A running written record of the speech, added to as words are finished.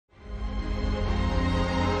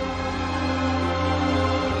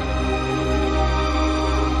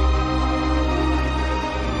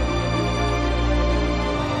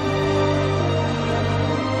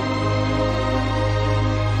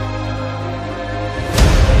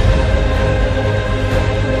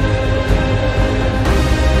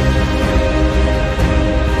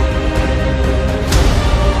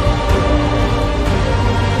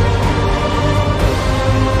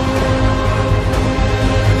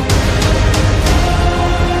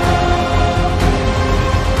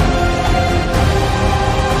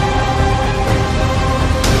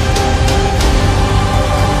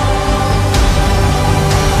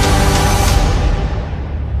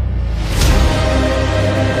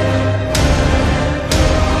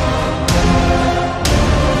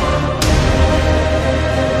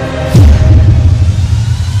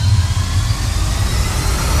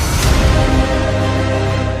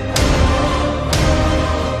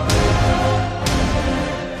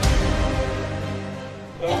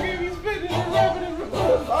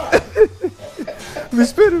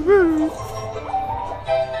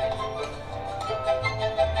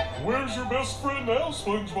even now,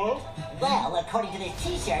 SpongeBob? Well, according to this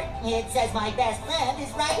t-shirt, it says my best friend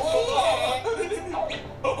is right here.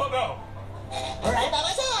 How about now? Right by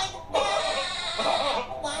my side.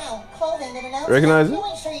 Wow, clothing and an outfit Recognize it?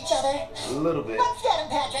 doing for each other. A little bit. Let's get him,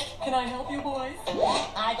 Patrick. Can I help you, boys?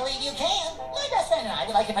 I believe you can. My best friend and I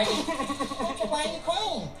would like to party. Patrick, why are you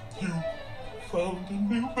crying? You found a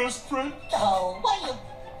new best friend? Oh, what are you...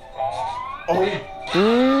 Oh. Wait,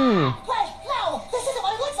 no, this isn't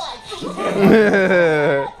what it looks like.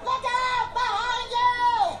 Look out, behind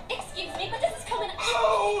you! Excuse me, but this is coming.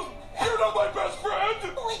 Oh, you're not my best friend!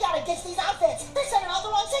 We gotta ditch these outfits. They're sending out the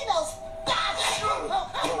wrong signals.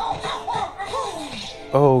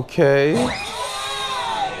 Okay.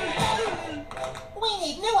 We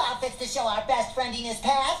need new outfits to show our best friendiness,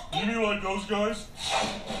 Pat. You mean like those guys?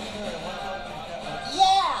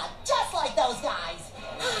 Yeah, just like those guys.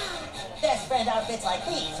 Best friend outfits like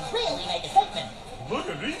these really make a statement. Look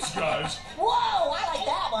at these guys. Whoa, I like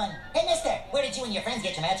that one. Hey, mister, where did you and your friends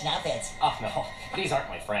get your matching outfits? Oh, no. These aren't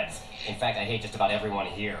my friends. In fact, I hate just about everyone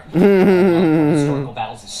here. Historical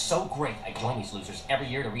battles is so great, I join these losers every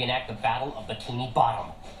year to reenact the Battle of Bikini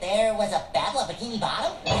Bottom. There was a Battle of Bikini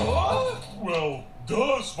Bottom? What? Well,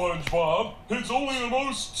 duh, SpongeBob. It's only the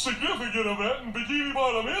most significant event in Bikini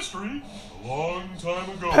Bottom history. A long time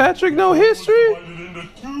ago. Patrick, no history?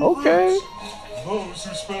 Okay. Those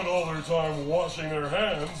who spent all their time washing their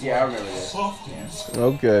hands. Yeah, I remember this. Softies.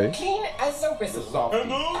 Okay. Clean as a whistle. And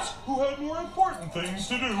those who had more important things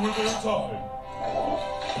to do with their time.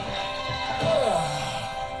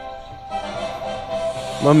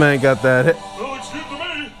 My man got that. Well, excuse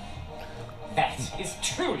me. That is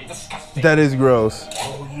truly disgusting. That is gross.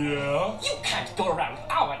 Oh, yeah? You can't go around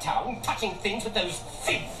our town touching things with those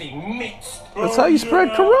filthy mitts. That's how you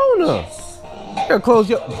spread corona. You gotta close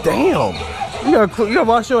your... Damn. You gotta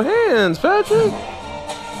wash your hands, Patrick.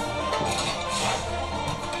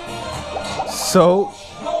 So...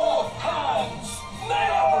 No hands!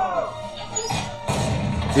 Never!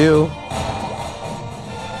 Ew.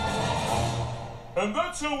 And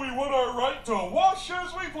that's how we won our right to wash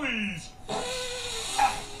as we please.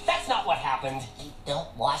 That's not what happened. You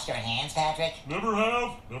don't wash your hands, Patrick? Never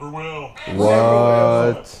have, never will.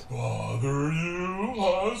 What? Bother you,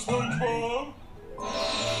 huh, SpongeBob?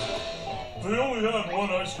 They only had one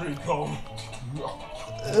ice cream cone.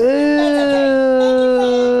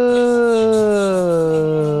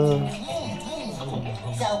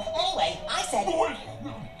 So, anyway, I said... Oh, wait!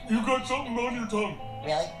 You got something on your tongue.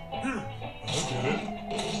 Really? Here, I'll get it.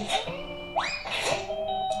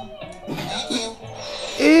 Thank you.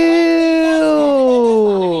 Ew.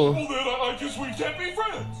 Well, then I guess we can't be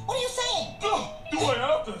friends. What are you saying? Do I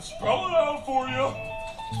have to spell it out for you?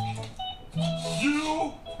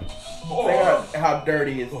 You Think are... how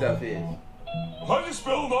dirty his stuff is. How do you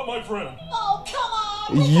spell not my friend? Oh, come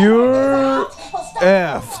on! You're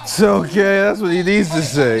effed. Okay, that's what he needs to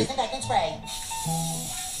say. Disinfectant spray.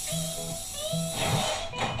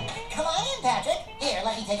 Come on in, Patrick. Here,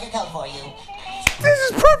 let me take your coat for you. This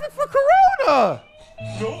is perfect for Corona.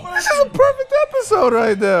 No, This is a perfect episode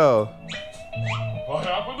right now.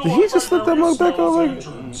 Did he just slip that mug back on like...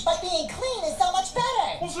 But being clean is so much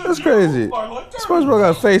better. That's crazy. SpongeBob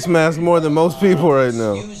got a face mask more than most people right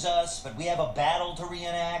now. Excuse us, but we have a battle to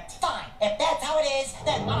reenact. Fine. If that's how it is,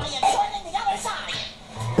 then I am joining the other side.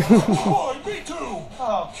 Why, me too.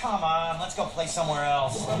 Oh, come on. Let's go play somewhere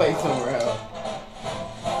else. Play somewhere else.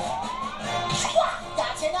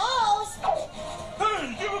 Got your nose.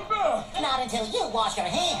 Hey, give it back. Not until you wash your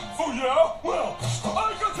hands. Oh, yeah? Well,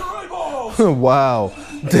 I got your eyeballs. Wow.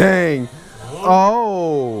 Dang.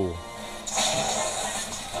 Oh.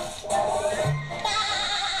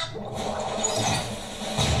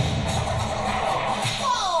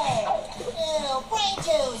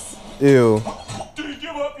 Ew. Did you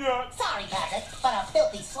give up yet? Sorry, Patrick, but a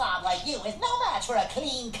filthy slob like you is no match for a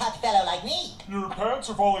clean-cut fellow like me. Your pants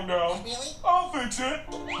are falling down. Really? I'll fix it.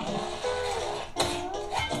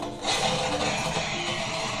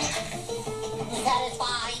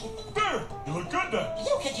 Satisfied? There, you look good then.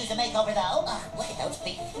 You could use a makeover, though. Look at those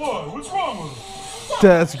feet. Why? What's wrong with it?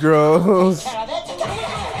 That's gross. Care of it.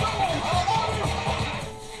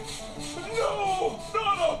 No,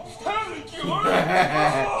 not a pedicure. No,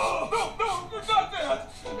 not that.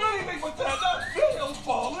 Anything but that. Not nail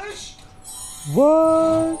polish.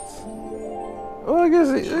 What? Well, I guess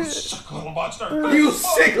Sick little monster. You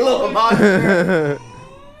sick little monster.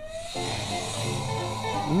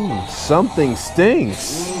 Something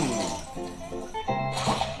stinks.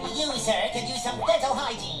 You, sir, could use some dental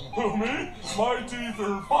hygiene. Who, me? My teeth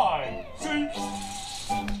are fine. See?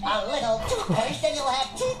 A little toothpaste and you'll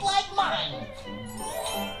have teeth like mine.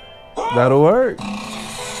 That'll work.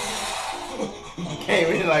 Came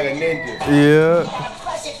in like a ninja. Yeah.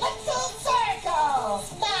 Crush it like full circles.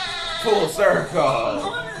 Full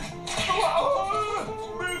circle.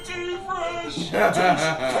 Minty fresh.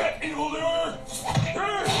 Cat evildoer.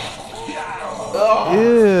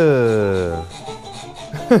 Yeah.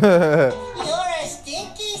 You're a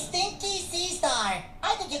stinky, stinky sea star.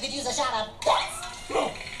 I think you could use a shot of guts.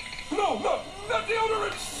 No, not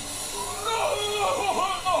deodorant. No.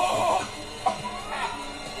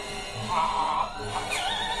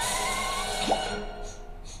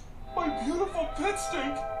 My beautiful pit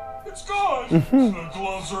stink. It's gone. The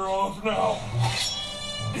gloves are off now.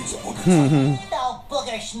 It's booger. No,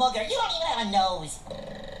 booger schmooger. You don't even have a nose.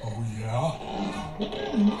 Oh, yeah?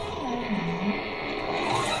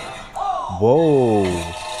 Whoa.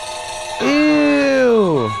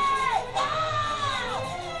 Ew.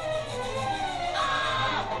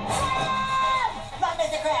 Run,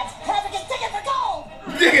 Mr. Krabs. Patrick is digging for gold.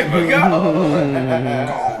 Digging for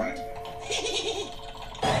gold.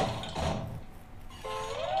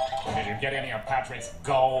 Did you get any of Patrick's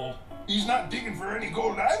gold? He's not digging for any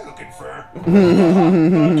gold I'm looking for. I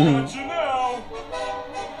got you now.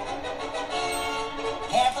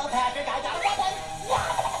 Careful, Patrick. I got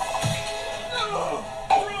something.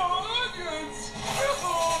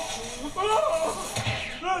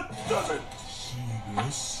 That doesn't. See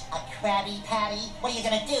this? A Krabby Patty. What are you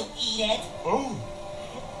gonna do? Eat it? Oh,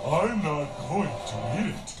 I'm not going to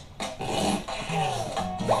eat it.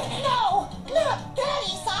 No, not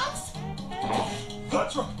Patty socks.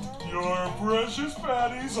 That's right. Your precious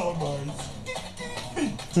patties on my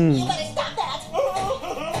You better stop that.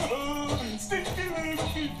 stinky little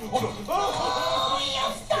feet. Hold on. Oh, you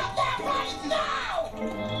stop that right now.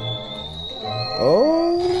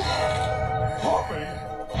 Oh. Hopping.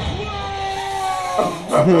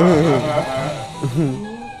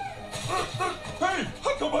 Hey,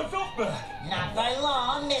 I got my filth back. Not for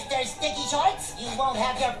long, Mr. Sticky Shorts. You won't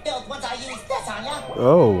have your filth once I use this on ya.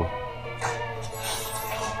 Oh.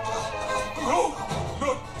 No,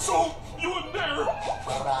 so you in there?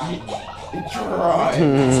 Try.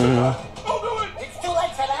 I'll do it. It's too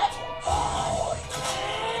late for that.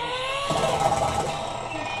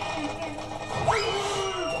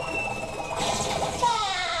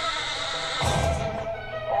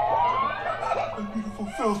 My beautiful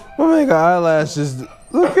filth. My man got eyelashes.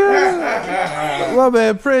 Look at it. My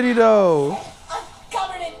man pretty though. I'm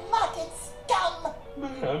covered in muck and scum.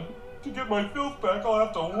 Man, to get my filth back, I'll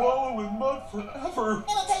have to wallow in mud forever.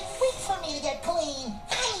 It'll take weeks for me to get clean.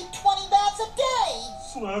 I need 20 baths a day.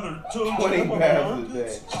 Slathered tongue 20 on my pounds a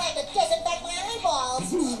armpits. day. I had to disinfect my eyeballs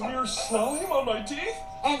Smear slime on my teeth.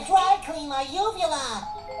 and dry clean my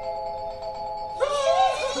uvula.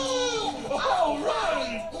 All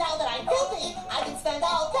right. Now that I'm filthy, I can spend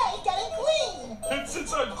all day getting clean. And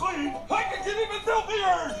since I'm clean, I can get even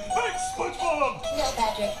filthier. Thanks, SpongeBob. No,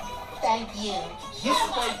 Patrick. Thank you. You're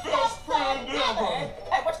my best friend ever.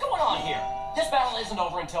 Hey, what's going on here? This battle isn't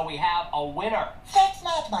over until we have a winner. That's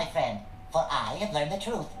not, my friend, for I have learned the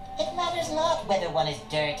truth. It matters not whether one is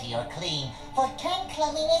dirty or clean, for can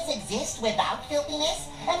cleanliness exist without filthiness?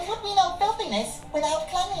 And would we know filthiness without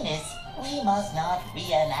cleanliness? We must not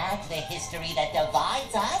reenact the history that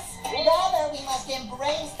divides us. Rather, we must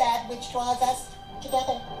embrace that which draws us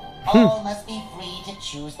together. All must be free to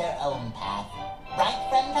choose their own path. Right,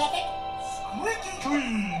 friend Patrick? Squeaky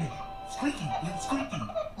clean. Squeaky and squeaky.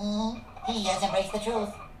 He has embraced the truth.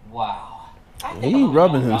 Wow. I think He a little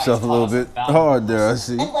rubbing young himself a guy's little taught us bit about hard there, I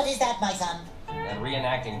see. And what is that, my son? that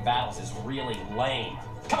reenacting battles is really lame.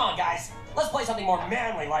 Come on, guys. Let's play something more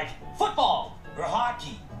manly like football. Or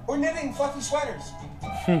hockey. Or knitting fluffy sweaters.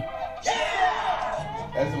 That's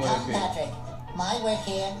what Come, it is. Patrick. My work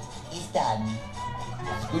here is done.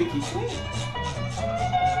 Squeaky squeak.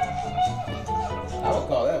 I would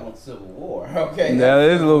call that one Civil War. Okay. Now that's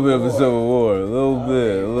there's a little bit of a War. civil war. A little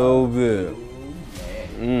bit. A little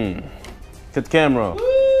bit. Man. Cut the camera off.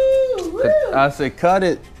 Woo, woo. I say cut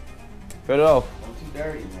it. Cut it off. I'm too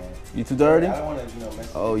dirty, man. You too dirty? I don't want to, mess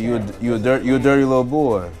with Oh, the you camera. a dirty little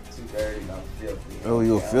boy. Too dirty, I'm filthy. Oh,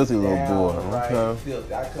 you a filthy little boy. Downright Okay.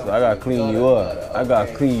 filthy. I come So I gotta from clean the you up. gutter, I gotta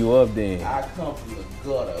okay? clean you up then. I come from the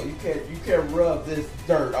gutter. You can't rub this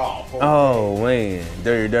dirt off. Okay? Oh man,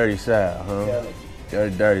 dirty South, huh?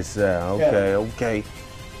 Telling you. Dirty South. Okay, okay.